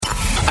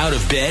out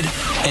of bed,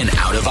 and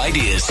out of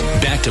ideas.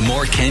 Back to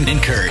more Ken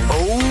and Kurt.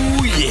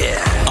 Oh,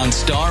 yeah. On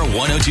Star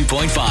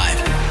 102.5.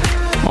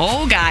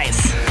 Oh, guys.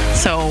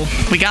 So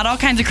we got all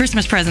kinds of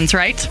Christmas presents,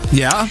 right?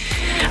 Yeah.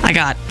 I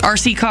got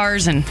RC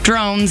cars and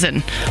drones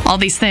and all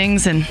these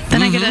things. And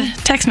then I get a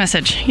text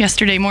message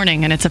yesterday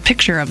morning, and it's a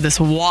picture of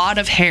this wad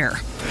of hair.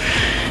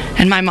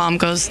 And my mom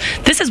goes,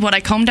 "This is what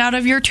I combed out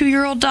of your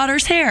 2-year-old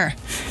daughter's hair."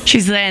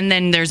 And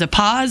then there's a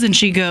pause, and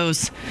she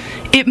goes,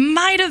 "It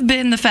might have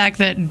been the fact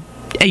that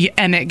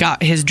Emmett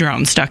got his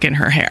drone stuck in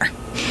her hair."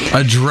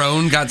 A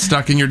drone got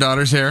stuck in your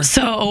daughter's hair?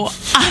 So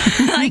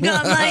I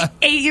got my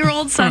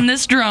 8-year-old son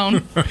this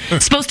drone.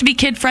 Supposed to be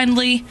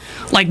kid-friendly,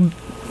 like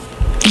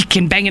he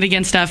can bang it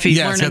against stuff. He's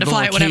learning to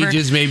fly it, whatever.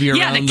 Cages maybe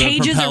around the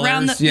cages propellers.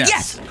 around the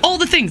yes, all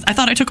the things. I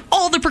thought I took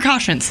all the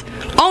precautions.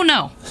 Oh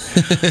no,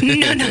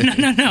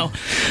 no.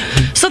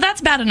 So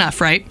that's bad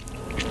enough, right?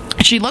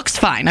 She looks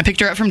fine. I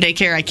picked her up from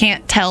daycare. I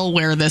can't tell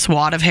where this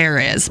wad of hair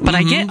is, but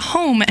I get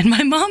home and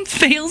my mom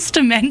fails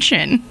to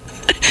mention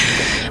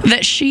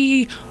that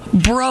she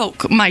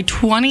broke my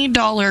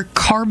 $20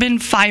 carbon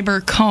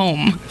fiber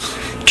comb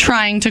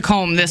trying to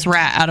comb this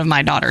rat out of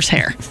my daughter's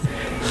hair.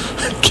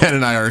 Ken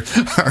and I our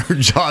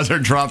jaws are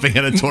dropping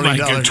at a $20 like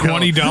a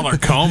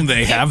 $20 comb.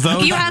 They have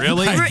those? You have,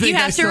 really? I think you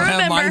have I still to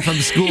remember. have mine from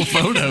school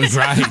photos.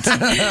 Right.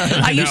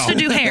 I used to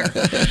do hair,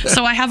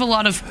 so I have a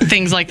lot of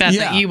things like that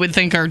that you would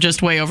think are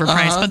just way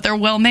overpriced, but they're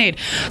well made.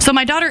 So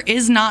my daughter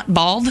is not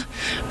bald,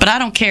 but I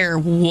don't care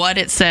what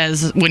it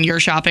says when you're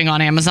shopping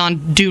on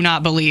Amazon. Do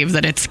not believe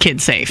that it's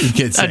kid safe.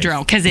 A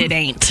drone, because it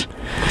ain't.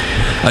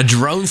 A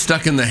drone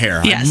stuck in the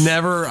hair. Yes.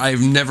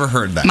 I've never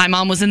heard that. My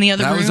mom was in the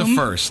other room. That was a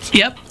first.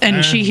 Yep.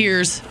 And she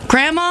hears,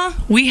 "Grandma,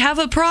 we have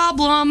a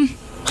problem."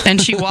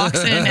 And she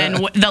walks in,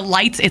 and the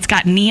lights, it's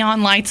got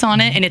neon lights on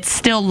it, and it's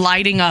still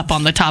lighting up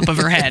on the top of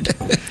her head.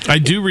 I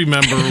do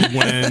remember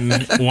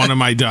when one of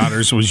my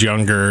daughters was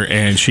younger,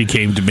 and she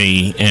came to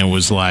me and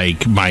was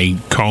like, "My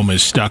comb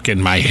is stuck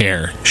in my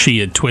hair." She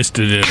had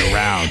twisted it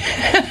around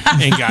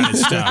and got it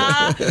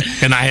stuck,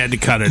 and I had to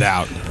cut it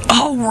out.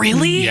 Oh,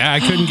 really? Yeah,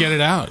 I couldn't get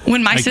it out.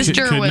 When my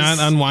sister could was... not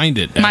unwind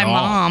it at my all.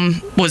 mom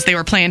was... They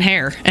were playing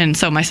hair, and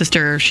so my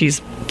sister,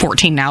 she's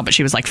 14 now, but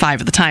she was like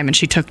 5 at the time, and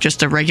she took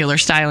just a regular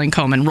styling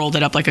comb and rolled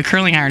it up like a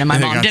curling iron, and my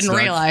mom didn't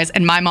realize,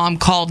 and my mom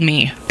called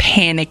me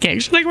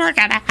panicking. She's like, "We're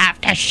gonna have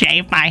to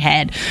shave my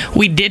head."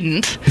 We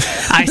didn't.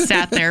 I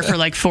sat there for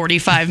like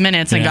 45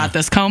 minutes and got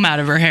this comb out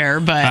of her hair,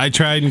 but... I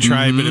tried and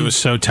tried, but it was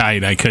so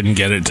tight I couldn't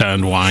get it to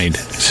unwind.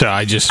 So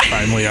I just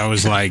finally, I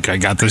was like, I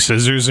got the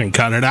scissors and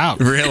cut it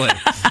out. Really?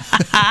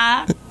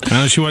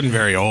 No, she wasn't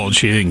very old.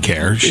 She didn't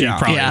care. She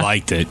probably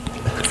liked it,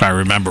 if I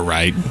remember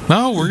right.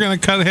 No, we're going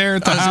to cut hair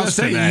at the house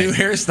today. New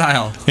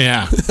hairstyle.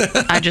 Yeah.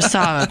 I just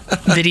saw a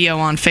video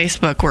on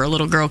Facebook where a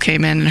little girl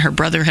came in and her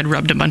brother had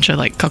rubbed a bunch of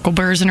like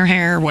cuckleburs in her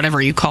hair,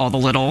 whatever you call the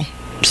little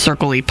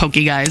circly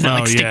pokey guys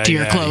that stick to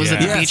your clothes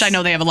at the beach. I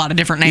know they have a lot of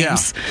different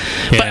names.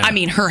 Yeah. But I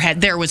mean, her head,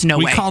 there was no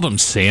way. We called them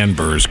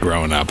sandburrs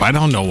growing up. I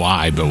don't know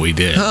why, but we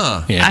did.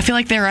 Huh. Yeah. I feel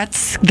like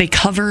they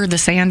cover the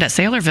sand at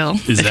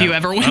Sailorville, if you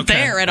ever went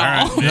there at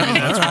all. Right.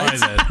 Yeah, that's probably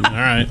it. All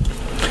right.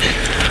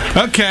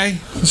 Okay,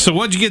 so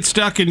what'd you get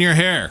stuck in your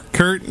hair?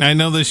 Kurt, I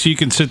know this. You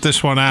can sit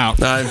this one out.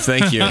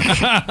 Thank you.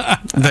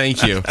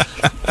 Thank you.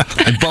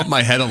 I bump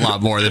my head a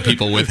lot more than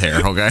people with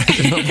hair, okay?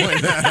 So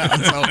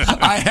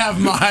I have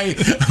my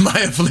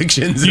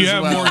afflictions you as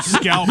have well. more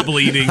scalp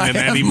bleeding than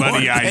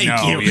anybody I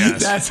know.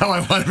 Yes. That's how I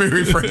want to be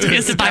referred to. You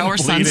have to buy more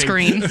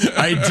sunscreen.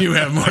 I do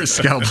have more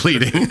scalp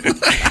bleeding.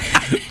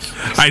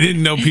 I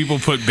didn't know people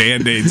put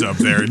Band-Aids up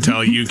there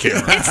until you came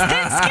around. It's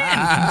thin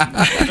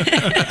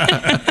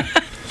skin.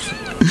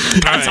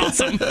 That's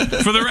awesome.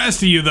 For the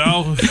rest of you,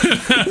 though,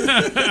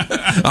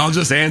 I'll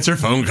just answer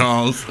phone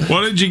calls.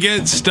 what did you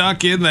get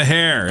stuck in the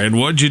hair, and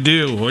what'd you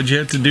do? What'd you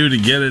have to do to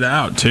get it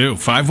out, too?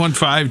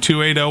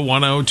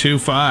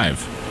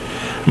 515-280-1025.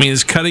 I mean,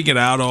 is cutting it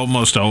out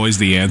almost always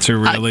the answer,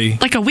 really?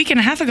 Like a week and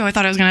a half ago, I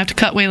thought I was going to have to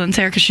cut Waylon's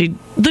hair because she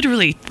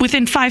literally,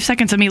 within 5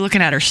 seconds of me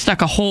looking at her,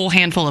 stuck a whole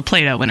handful of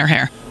Play-Doh in her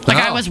hair. Like,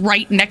 I was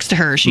right next to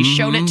her. She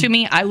showed it to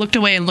me. I looked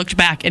away and looked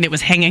back, and it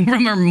was hanging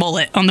from her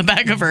mullet on the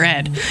back of her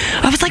head.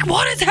 I was like,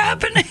 what is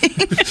happening?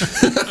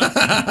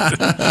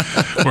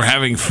 We're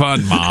having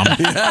fun, Mom.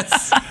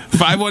 Yes.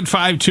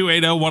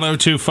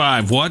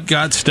 515-280-1025. What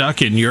got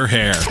stuck in your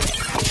hair?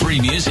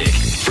 Free music,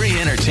 free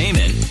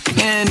entertainment,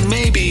 and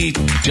maybe,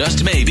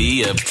 just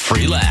maybe, a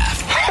free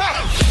laugh.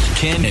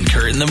 Ken and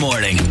Kurt in the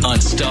morning on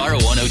Star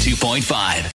 102.5.